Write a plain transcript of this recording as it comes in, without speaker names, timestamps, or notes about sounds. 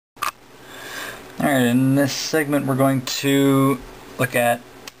Alright, in this segment we're going to look at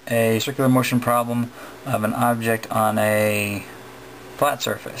a circular motion problem of an object on a flat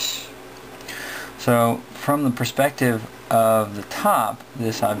surface. So from the perspective of the top,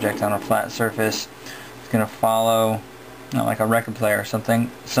 this object on a flat surface is going to follow like a record player or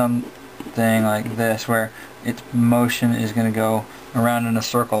something like this, where its motion is going to go around in a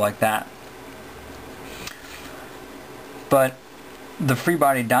circle like that. But the free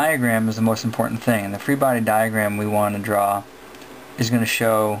body diagram is the most important thing, and the free body diagram we want to draw is going to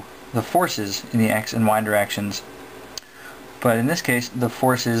show the forces in the x and y directions. But in this case, the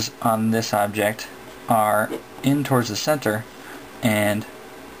forces on this object are in towards the center and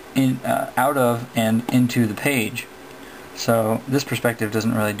out of and into the page. So this perspective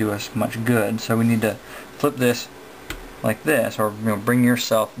doesn't really do us much good. So we need to flip this like this, or bring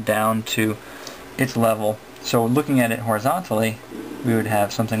yourself down to its level. So looking at it horizontally, we would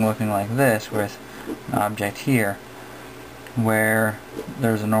have something looking like this with an object here where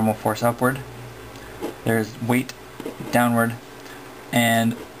there's a normal force upward, there's weight downward,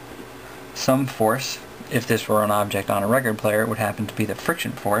 and some force. If this were an object on a record player, it would happen to be the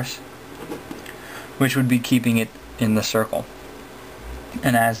friction force, which would be keeping it in the circle.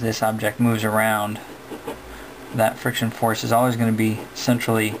 And as this object moves around, that friction force is always going to be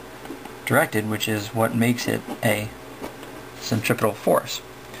centrally directed, which is what makes it a centripetal force.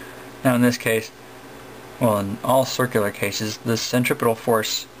 Now in this case, well, in all circular cases, the centripetal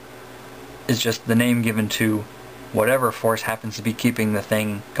force is just the name given to whatever force happens to be keeping the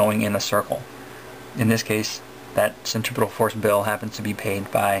thing going in a circle. In this case, that centripetal force bill happens to be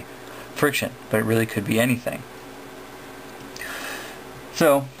paid by friction, but it really could be anything.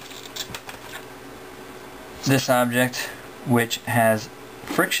 So this object, which has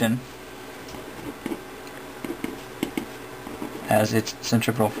friction as its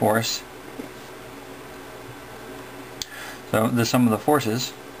centripetal force, so the sum of the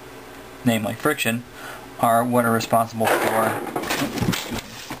forces, namely friction, are what are responsible for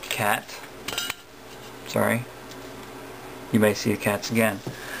you may see cats again,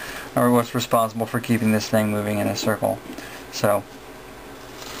 are what's responsible for keeping this thing moving in a circle. So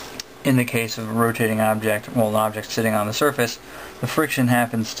in the case of a rotating object, well, an object sitting on the surface, the friction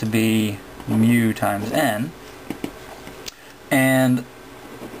happens to be mu times n, and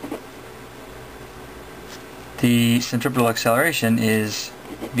the centripetal acceleration is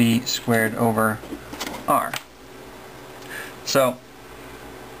v squared over r. So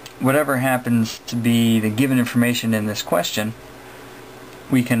whatever happens to be the given information in this question,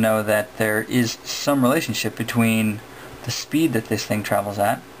 we can know that there is some relationship between the speed that this thing travels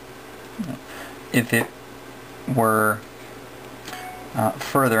at. If it were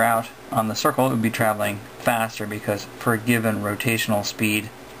further out on the circle, it would be traveling faster, because for a given rotational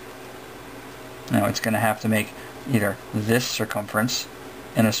speed, it's going to have to make either this circumference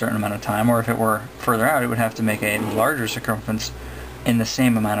in a certain amount of time, or if it were further out, it would have to make a larger circumference in the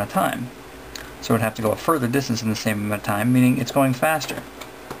same amount of time. So it would have to go a further distance in the same amount of time, meaning it's going faster.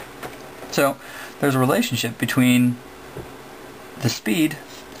 So there's a relationship between the speed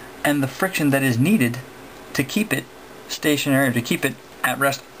and the friction that is needed to keep it stationary, to keep it at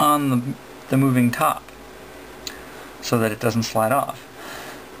rest on the moving top, so that it doesn't slide off.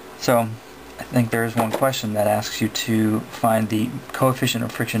 So I think there is one question that asks you to find the coefficient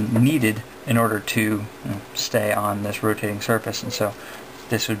of friction needed in order to stay on this rotating surface, and so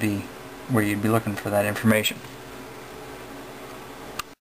this would be where you'd be looking for that information.